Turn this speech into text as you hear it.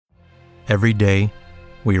Every day,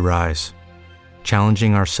 we rise,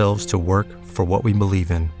 challenging ourselves to work for what we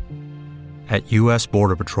believe in. At U.S.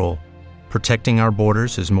 Border Patrol, protecting our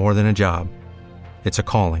borders is more than a job. It's a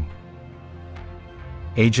calling.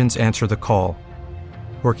 Agents answer the call,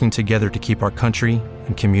 working together to keep our country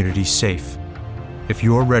and communities safe. If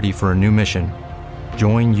you're ready for a new mission,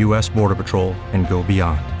 join U.S. Border Patrol and go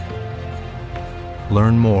beyond.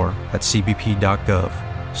 Learn more at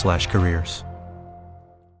cbp.gov/careers.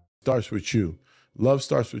 Starts with you. Love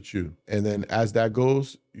starts with you. And then as that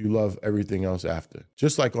goes, you love everything else after.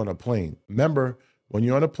 Just like on a plane. Remember, when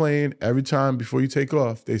you're on a plane, every time before you take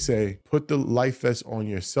off, they say, put the life vest on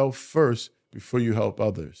yourself first before you help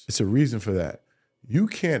others. It's a reason for that. You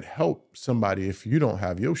can't help somebody if you don't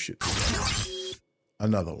have your shit together.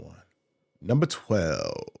 Another one. Number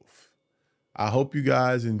 12. I hope you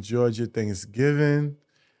guys enjoyed your Thanksgiving.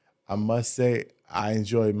 I must say, I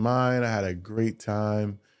enjoyed mine. I had a great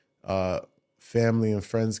time. Family and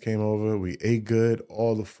friends came over. We ate good.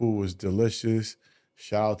 All the food was delicious.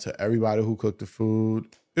 Shout out to everybody who cooked the food.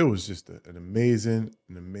 It was just an amazing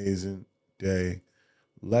day.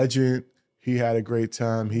 Legend, he had a great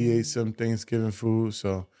time. He ate some Thanksgiving food.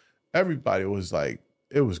 So everybody was like,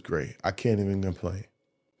 it was great. I can't even complain.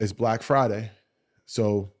 It's Black Friday.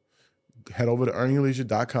 So head over to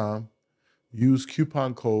earningleisure.com. Use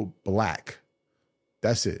coupon code BLACK.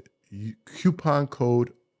 That's it. Coupon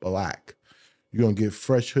code BLACK. You're going to get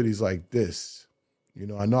fresh hoodies like this. You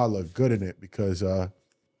know, I know I look good in it because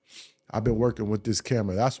I've been working with this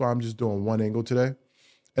camera. That's why I'm just doing one angle today.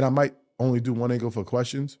 And I might only do one angle for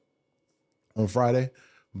questions on Friday.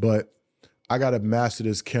 But I got to master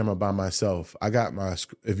this camera by myself.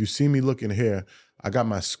 If you see me looking here, I got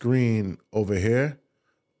my screen over here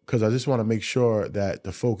because I just want to make sure that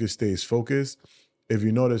the focus stays focused. If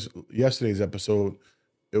you notice yesterday's episode,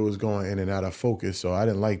 it was going in and out of focus, so I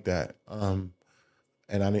didn't like that. And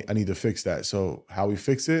I need to fix that. So how we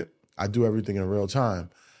fix it, I do everything in real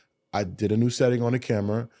time. I did a new setting on the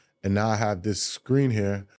camera, and now I have this screen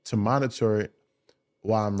here to monitor it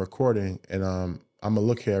while I'm recording. And I'm going to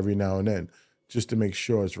look here every now and then just to make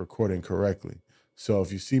sure it's recording correctly. So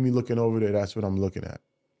if you see me looking over there, that's what I'm looking at.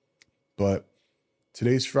 But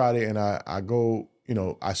today's Friday, and I go,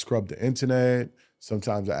 I scrub the internet.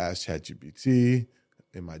 Sometimes I ask ChatGPT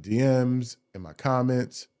in my DMs, in my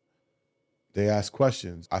comments. They ask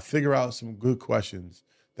questions. I figure out some good questions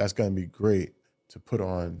that's going to be great to put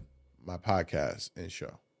on my podcast and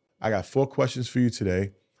show. I got 4 questions for you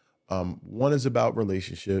today. One is about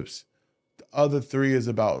relationships. The other 3 is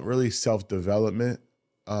about really self-development.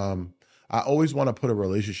 I always want to put a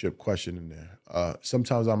relationship question in there.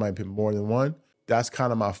 Sometimes I might put more than one. That's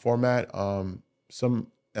kind of my format. Some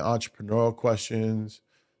entrepreneurial questions,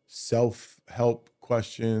 self-help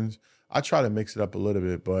questions. I try to mix it up a little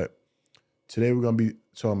bit, but today we're going to be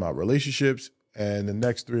talking about relationships and the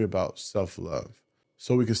next 3 about self-love.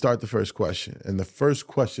 So we can start the first question. And the first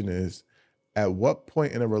question is, at what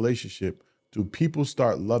point in a relationship do people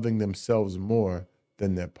start loving themselves more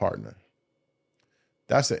than their partner?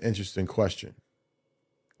 That's an interesting question.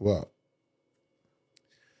 Well,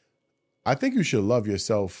 I think you should love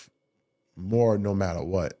yourself more no matter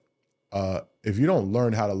what. If you don't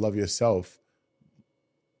learn how to love yourself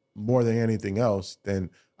more than anything else, then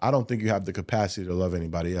I don't think you have the capacity to love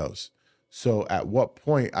anybody else. So at what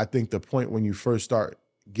point? I think the point when you first start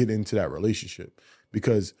getting into that relationship,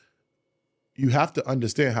 because you have to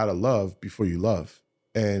understand how to love before you love.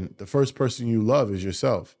 And the first person you love is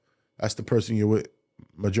yourself. That's the person you're with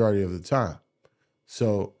majority of the time.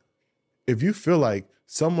 So if you feel like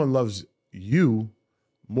someone loves you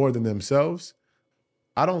more than themselves,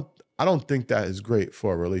 I don't think that is great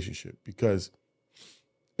for a relationship, because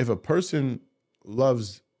if a person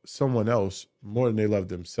loves someone else more than they love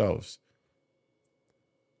themselves,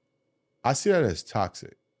 I see that as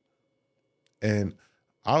toxic. And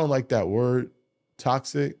I don't like that word,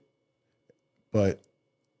 toxic, but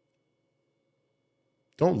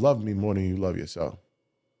don't love me more than you love yourself.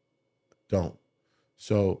 Don't.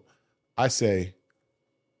 So I say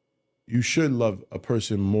you should love a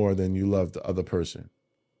person more than you love the other person,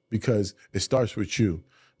 because it starts with you.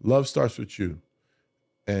 Love starts with you.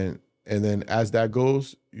 And then as that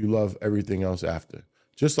goes, you love everything else after.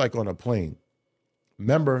 Just like on a plane.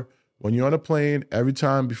 Remember, when you're on a plane, every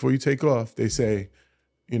time before you take off, they say,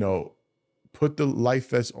 put the life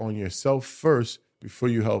vest on yourself first before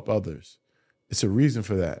you help others. It's a reason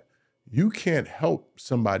for that. You can't help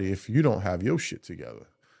somebody if you don't have your shit together.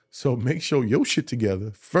 So make sure your shit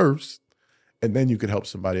together first, and then you can help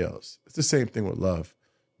somebody else. It's the same thing with love.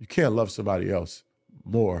 You can't love somebody else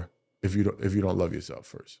more if you don't love yourself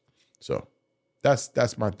first. So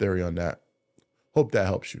That's my theory on that. Hope that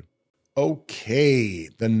helps you. Okay,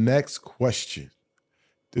 the next question.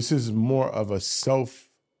 This is more of a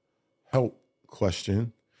self-help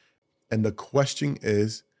question. And the question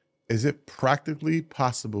is it practically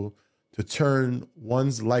possible to turn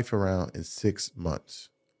one's life around in 6 months?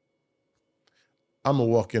 I'm gonna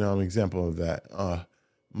walk in on an example of that.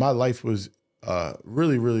 My life was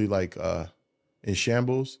really, really like in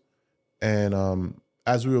shambles. And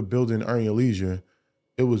as we were building Earn Your Leisure,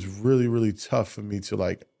 it was really, really tough for me to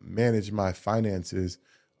like manage my finances,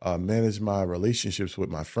 manage my relationships with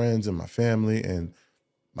my friends and my family and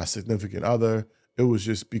my significant other. It was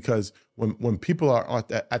just because when people are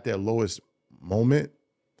at their lowest moment,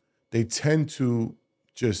 they tend to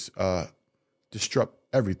just disrupt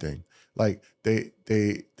everything. Like they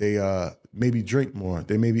maybe drink more,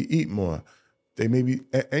 they maybe eat more, they maybe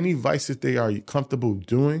any vice that they are comfortable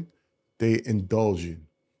doing, they indulge in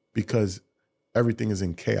because everything is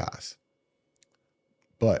in chaos.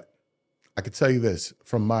 But I can tell you this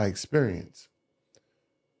from my experience.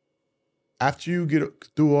 After you get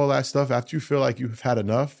through all that stuff, after you feel like you've had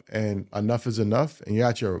enough and enough is enough and you're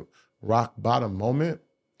at your rock bottom moment,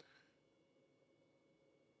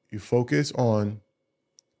 you focus on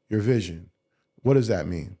your vision. What does that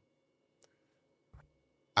mean?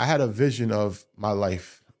 I had a vision of my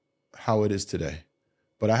life, how it is today,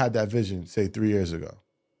 but I had that vision, say 3 years ago.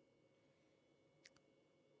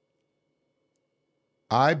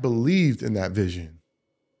 I believed in that vision.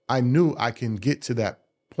 I knew I can get to that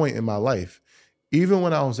point in my life. Even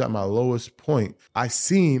when I was at my lowest point, I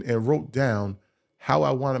seen and wrote down how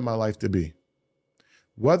I wanted my life to be.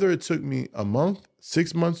 Whether it took me a month,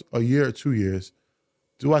 6 months, a year, or 2 years,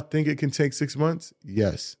 do I think it can take 6 months?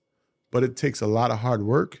 Yes. But it takes a lot of hard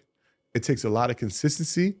work. It takes a lot of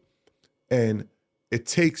consistency. And it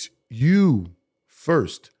takes you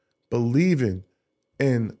first believing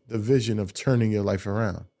in the vision of turning your life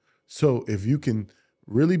around. So if you can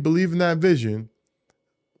really believe in that vision,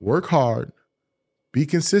 work hard, be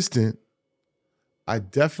consistent, I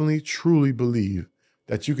definitely, truly believe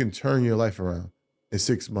that you can turn your life around in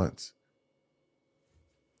 6 months.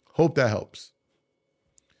 Hope that helps.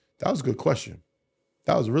 That was a good question.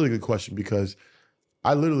 That was a really good question because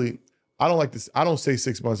I don't like this. I don't say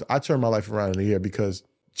 6 months. I turn my life around in a year because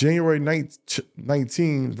January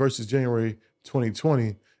 19 versus January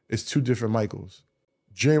 2020 is two different Michaels.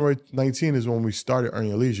 January 19 is when we started Earn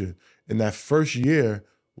Your Leisure. And that first year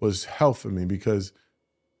was hell for me because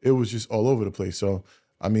it was just all over the place. So,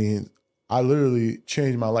 I mean, I literally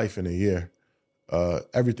changed my life in a year.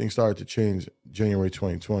 Everything started to change January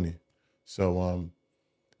 2020. So,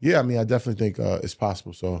 yeah, I mean, I definitely think it's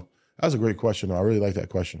possible. So that was a great question. Though. I really like that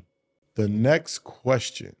question. The next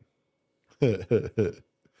question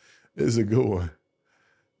is a good one.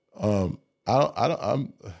 I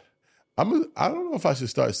don't know if I should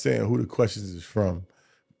start saying who the questions is from.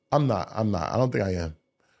 I'm not. I don't think I am.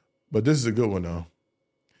 But this is a good one though.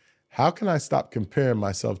 How can I stop comparing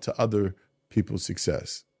myself to other people's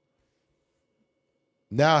success?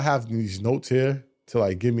 Now I have these notes here to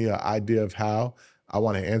like give me an idea of how I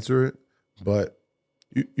want to answer it, but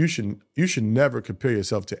you should never compare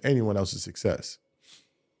yourself to anyone else's success.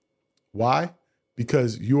 Why?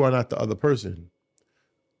 Because you are not the other person.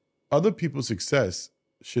 Other people's success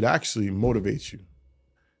should actually motivate you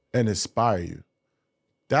and inspire you.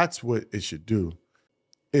 That's what it should do.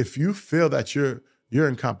 If you feel that you're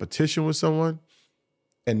in competition with someone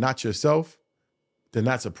and not yourself, then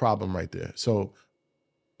that's a problem right there. So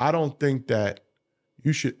I don't think that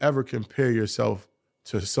you should ever compare yourself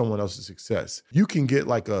to someone else's success. You can get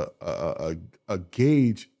like a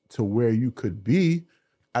gauge to where you could be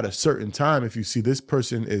at a certain time. If you see this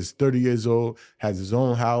person is 30 years old, has his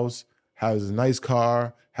own house, has a nice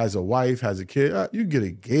car, has a wife, has a kid, you get a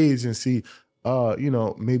gauge and see,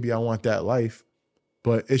 maybe I want that life,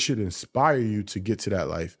 but it should inspire you to get to that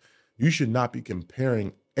life. You should not be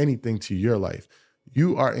comparing anything to your life.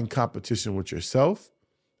 You are in competition with yourself,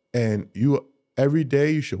 and every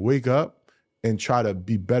day you should wake up and try to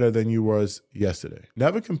be better than you was yesterday.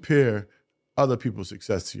 Never compare other people's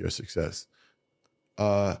success to your success.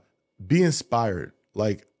 Be inspired.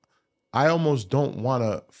 Like, I almost don't want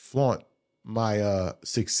to flaunt my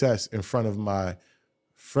success in front of my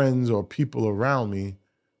friends or people around me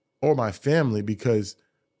or my family, because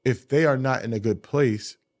if they are not in a good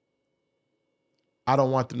place, I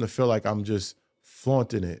don't want them to feel like I'm just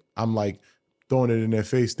flaunting it. I'm like throwing it in their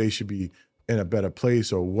face. They should be in a better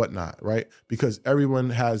place or whatnot, right? Because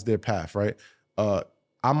everyone has their path, right?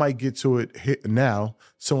 I might get to it now.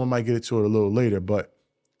 Someone might get to it a little later, but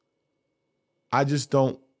I just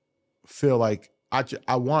don't feel like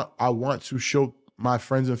I want to show my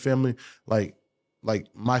friends and family like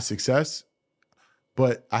my success,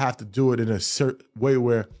 but I have to do it in a certain way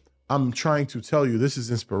where I'm trying to tell you this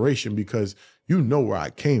is inspiration because you know where I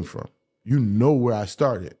came from. You know where I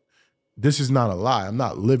started. This is not a lie. I'm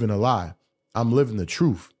not living a lie. I'm living the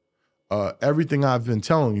truth. Everything I've been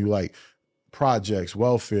telling you, like projects,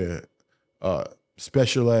 welfare,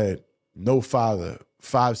 special ed, no father,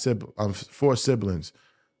 4 siblings,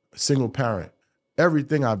 single parent,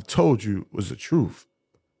 everything I've told you was the truth.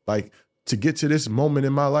 Like, to get to this moment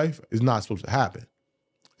in my life is not supposed to happen.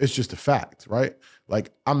 It's just a fact, right?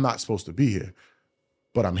 Like, I'm not supposed to be here,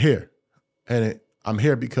 but I'm here. And I'm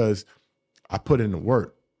here because I put in the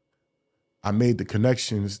work. I made the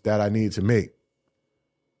connections that I needed to make.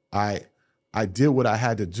 I did what I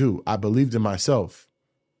had to do. I believed in myself.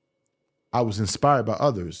 I was inspired by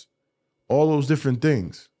others. All those different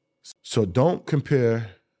things. So don't compare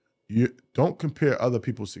other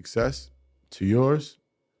people's success to yours.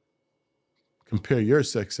 Compare your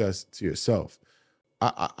success to yourself.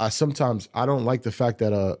 I sometimes I don't like the fact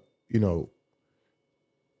that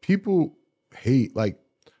people hate, like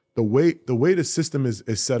the way the system is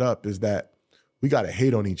set up is that we gotta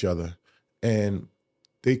hate on each other. And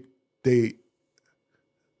they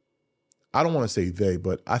I don't want to say they,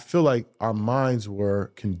 but I feel like our minds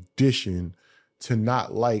were conditioned to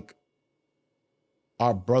not like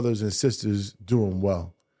our brothers and sisters doing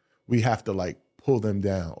well. We have to like pull them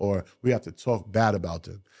down, or we have to talk bad about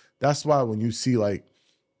them. That's why when you see like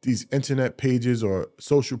these internet pages or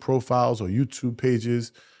social profiles or YouTube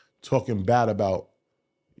pages talking bad about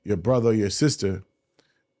your brother or your sister,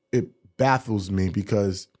 it baffles me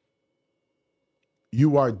because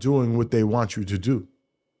you are doing what they want you to do.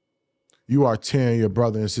 You are tearing your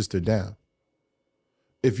brother and sister down.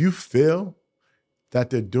 If you feel that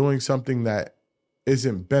they're doing something that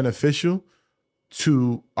isn't beneficial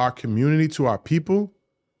to our community, to our people,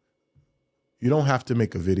 you don't have to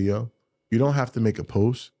make a video. You don't have to make a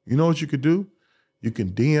post. You know what you could do? You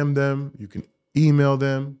can DM them. You can email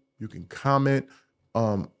them. You can comment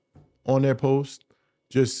on their post.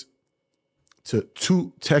 Just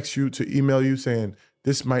to text you, to email you saying,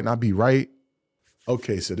 this might not be right.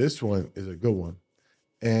 Okay, so this one is a good one.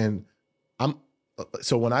 And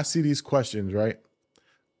so when I see these questions, right,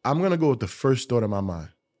 I'm going to go with the first thought in my mind.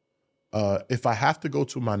 If I have to go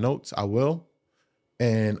to my notes, I will,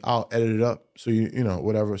 and I'll edit it up. So, you know,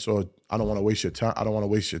 whatever. So I don't want to waste your time. I don't want to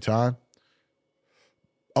waste your time.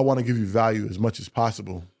 I want to give you value as much as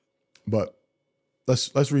possible. But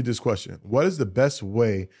let's read this question. What is the best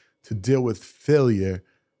way to deal with failure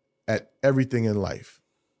at everything in life?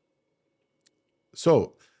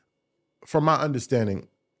 So, from my understanding,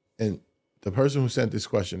 and the person who sent this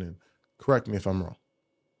question in, correct me if I'm wrong.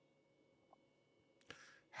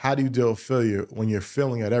 How do you deal with failure when you're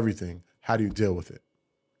failing at everything? How do you deal with it?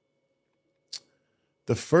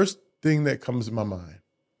 The first thing that comes to my mind,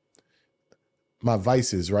 my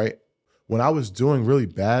vices, right? When I was doing really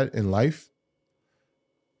bad in life,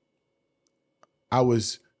 I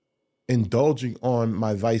was indulging on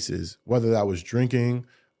my vices, whether that was drinking,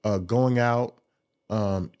 going out,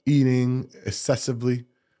 eating excessively,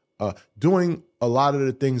 doing a lot of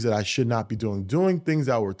the things that I should not be doing things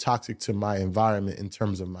that were toxic to my environment in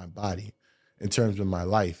terms of my body, in terms of my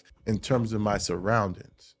life, in terms of my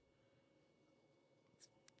surroundings.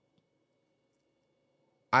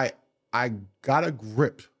 I got a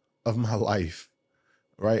grip of my life,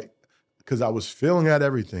 right? Because I was failing at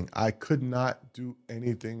everything. I could not do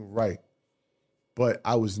anything right, but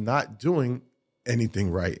I was not doing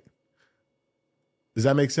anything right. Does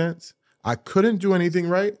that make sense? I couldn't do anything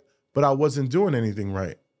right, but I wasn't doing anything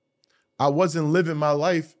right. I wasn't living my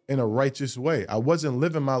life in a righteous way. I wasn't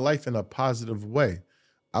living my life in a positive way.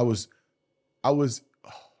 I was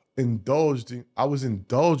indulging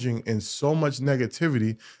in so much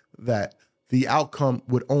negativity that the outcome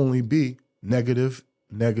would only be negative,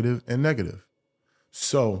 negative, and negative.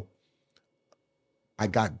 So I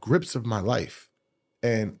got grips of my life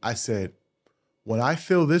and I said, when I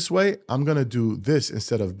feel this way, I'm going to do this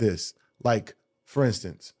instead of this. Like, for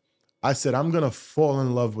instance, I said, I'm going to fall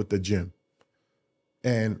in love with the gym.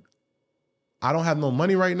 And I don't have no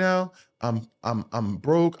money right now. I'm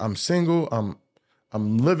broke. I'm single.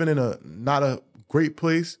 I'm living in not a great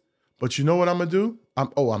place. But you know what I'm going to do? I'm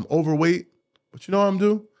overweight. But you know what I'm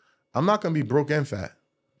going to do? I'm not going to be broke and fat.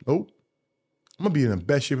 Nope. I'm going to be in the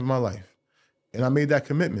best shape of my life. And I made that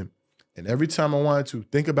commitment. And every time I wanted to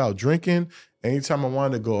think about drinking, anytime I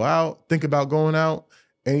wanted to go out, think about going out,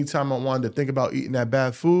 anytime I wanted to think about eating that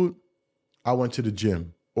bad food, I went to the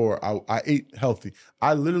gym or I ate healthy.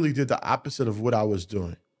 I literally did the opposite of what I was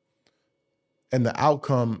doing. And the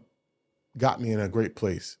outcome got me in a great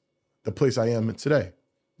place, the place I am today.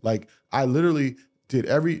 Like, I literally did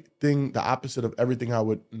everything, the opposite of everything I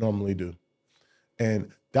would normally do.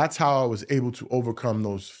 And that's how I was able to overcome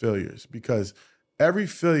those failures, because every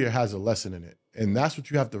failure has a lesson in it. And that's what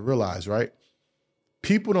you have to realize, right?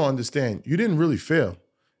 People don't understand. You didn't really fail.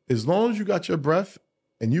 As long as you got your breath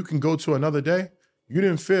and you can go to another day, you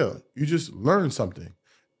didn't fail. You just learned something.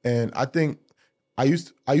 And I think I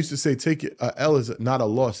used to say, take a L is not a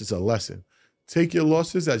loss, it's a lesson. Take your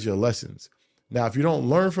losses as your lessons. Now, if you don't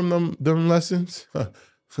learn from them lessons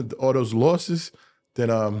or those losses,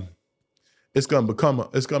 then it's gonna become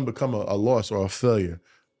a loss or a failure.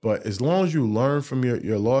 But as long as you learn from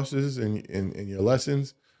your losses and your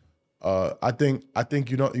lessons, I think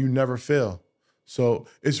you never fail. So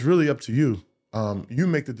it's really up to you. You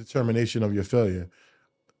make the determination of your failure.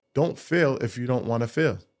 Don't fail if you don't want to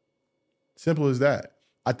fail. Simple as that.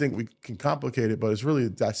 I think we can complicate it, but it's really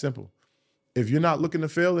that simple. If you're not looking to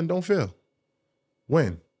fail, then don't fail.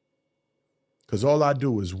 Win. Because all I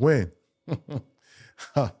do is win.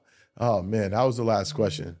 Oh, man, that was the last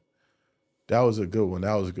question. That was a good one.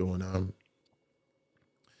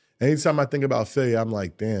 Anytime I think about failure, I'm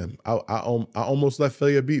like, damn, I almost let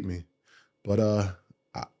failure beat me. But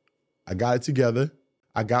I got it together.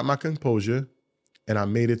 I got my composure, and I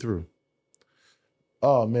made it through.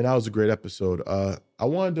 Oh, man, that was a great episode. I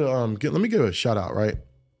wanted to let me give a shout out, right?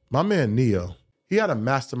 My man, Neo, he had a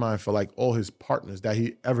mastermind for like all his partners that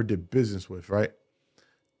he ever did business with, right?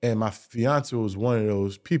 And my fiance was one of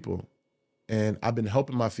those people. And I've been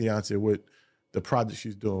helping my fiance with the project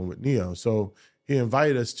she's doing with Neo. So he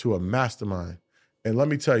invited us to a mastermind. And let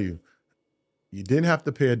me tell you, you didn't have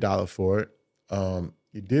to pay $1 for it.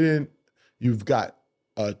 You've got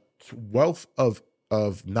a wealth of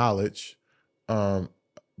knowledge. The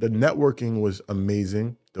networking was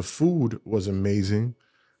amazing. The food was amazing.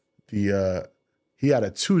 He had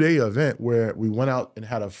a 2-day event where we went out and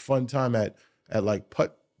had a fun time at like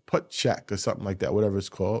Putt Shack or something like that, whatever it's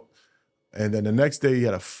called. And then the next day he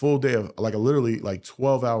had a full day of like a literally like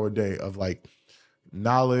 12-hour day of like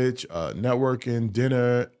knowledge, networking,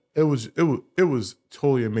 dinner. It was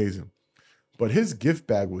totally amazing. But his gift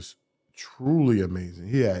bag was truly amazing.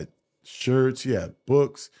 He had shirts, he had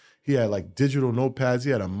books, he had like digital notepads,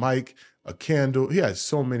 he had a mic, a candle. He had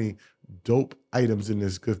so many dope items in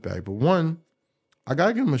this gift bag. But one, I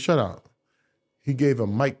gotta give him a shout out. He gave a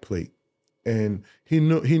mic plate, and he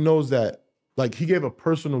knows that, like, he gave a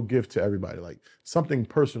personal gift to everybody, like something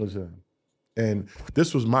personal to them. And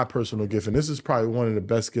this was my personal gift, and this is probably one of the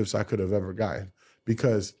best gifts I could have ever gotten,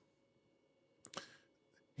 because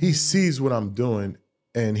he sees what I'm doing,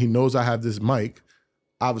 and he knows I have this mic,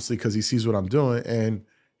 obviously, because he sees what I'm doing. And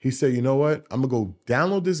he said, you know what? I'm gonna go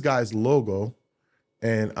download this guy's logo,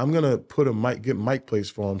 and I'm gonna get mic plates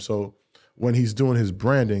for him, so when he's doing his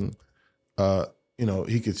branding,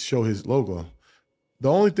 he could show his logo.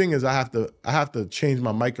 The only thing is I have to change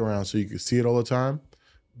my mic around so you can see it all the time.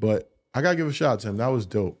 But I gotta give a shout out to him. That was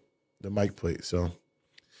dope, the mic plate. So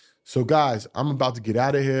guys, I'm about to get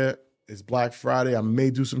out of here. It's Black Friday. I may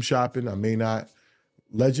do some shopping. I may not.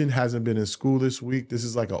 Legend hasn't been in school this week. This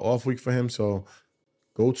is like an off week for him. So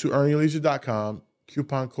go to earnyourleisure.com,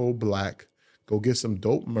 coupon code BLACK. Go get some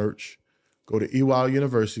dope merch. Go to EWILD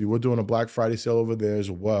University. We're doing a Black Friday sale over there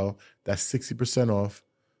as well. That's 60% off.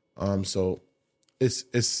 So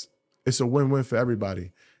it's a win-win for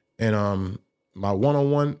everybody. And my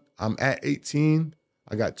one-on-one, I'm at 18.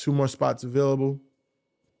 I got 2 more spots available.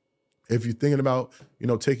 If you're thinking about,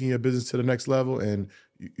 taking your business to the next level and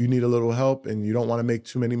you need a little help and you don't want to make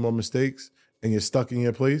too many more mistakes and you're stuck in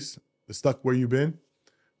your place, stuck where you've been,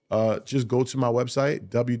 just go to my website,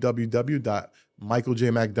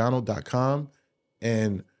 www.michaeljmcdonald.com,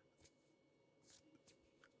 and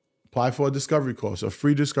apply for a discovery call. So a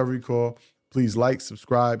free discovery call. Please like,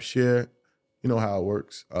 subscribe, share. You know how it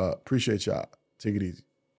works. Appreciate y'all. Take it easy.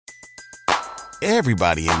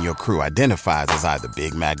 Everybody in your crew identifies as either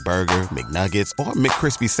Big Mac Burger, McNuggets, or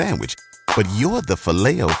McCrispy Sandwich. But you're the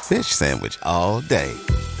Filet-O-Fish Sandwich all day.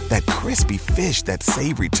 That crispy fish, that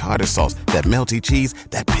savory tartar sauce, that melty cheese,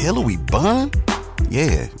 that pillowy bun.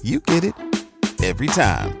 Yeah, you get it. Every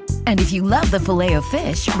time. And if you love the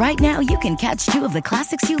Filet-O-Fish, right now you can catch 2 of the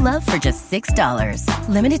classics you love for just $6.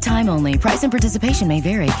 Limited time only. Price and participation may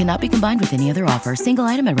vary. Cannot be combined with any other offer. Single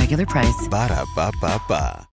item at regular price. Ba-da-ba-ba-ba.